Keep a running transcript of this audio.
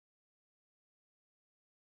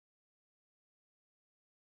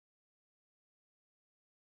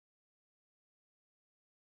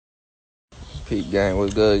Peep gang,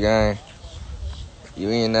 what's good, gang? You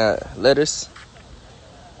eating that lettuce?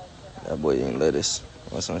 That boy eating lettuce.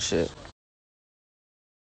 What's some shit?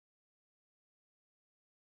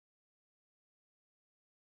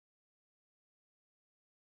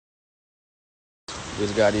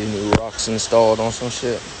 Just got these new rocks installed on some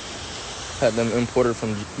shit. Had them imported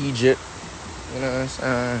from Egypt. You know what I'm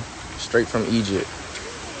saying? Straight from Egypt.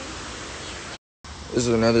 This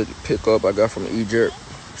is another pickup I got from Egypt.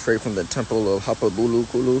 Straight from the temple of Hapabulu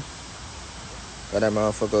Kulu. Got that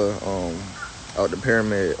motherfucker out the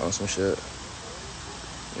pyramid on some shit.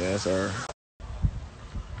 Yeah, sir.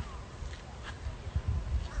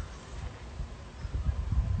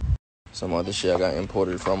 Some other shit I got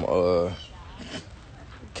imported from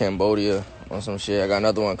Cambodia on some shit. I got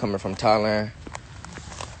another one coming from Thailand.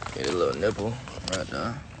 Get a little nipple right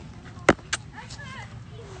there.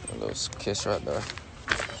 A little kiss right there.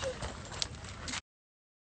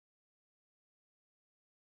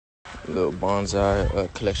 Little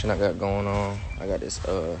bonsai collection I got going on. I got this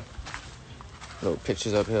little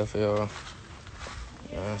pictures up here for y'all.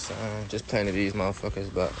 You know what I'm saying? Just planted these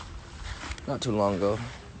motherfuckers, but not too long ago.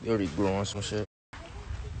 They already grew on some shit.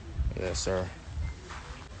 Yes, sir.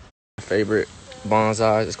 My favorite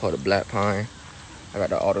bonsai is called a black pine. I got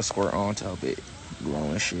the auto squirt on to help it grow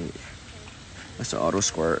and shit. That's the auto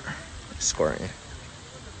squirt. Squirting.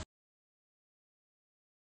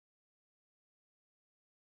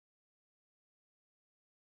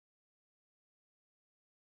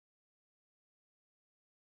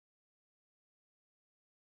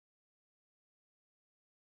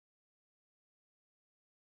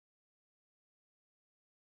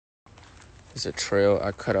 It's a trail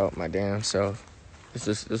I cut out my damn self.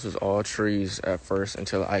 This was all trees at first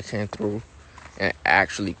until I came through and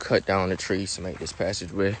actually cut down the trees to make this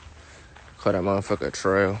passageway. Cut that motherfucker a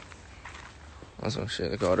trail. On some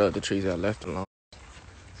shit. Look at all the other trees I left alone.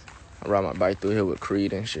 I ride my bike through here with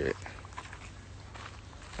Creed and shit.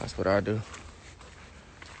 That's what I do.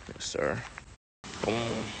 Yes, sir.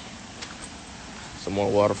 Boom. Some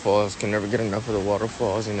more waterfalls. Can never get enough of the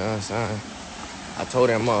waterfalls, you know what I'm saying? I told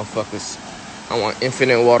them motherfuckers, I want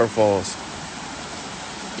infinite waterfalls.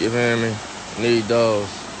 You feel me? Need those.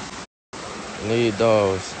 Need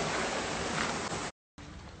those.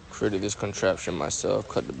 Created this contraption myself.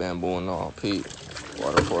 Cut the bamboo and all. Peep.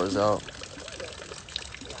 Water pours out.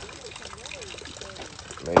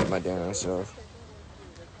 Made it my damn self.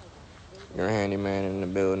 You're a handyman in the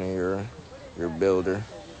building. You're a builder.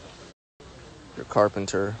 You're a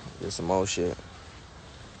carpenter. You're some old shit.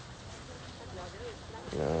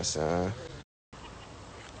 You know what I'm saying?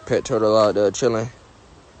 Pet turtle out there chilling.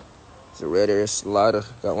 It's a red air slider.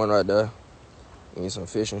 Got one right there. Need some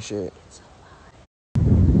fish and shit.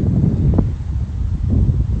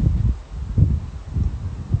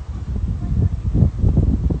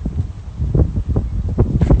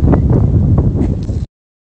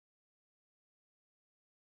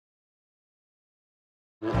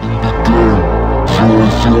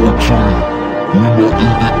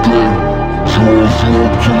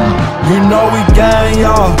 You know we gang,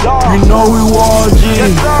 y'all. You know we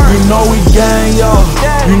YourRAGE. You know we gang, y'all.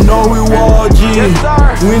 You know we YourRAGE.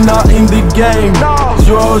 We not in the game.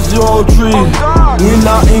 003. We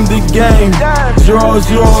not in the game.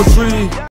 003.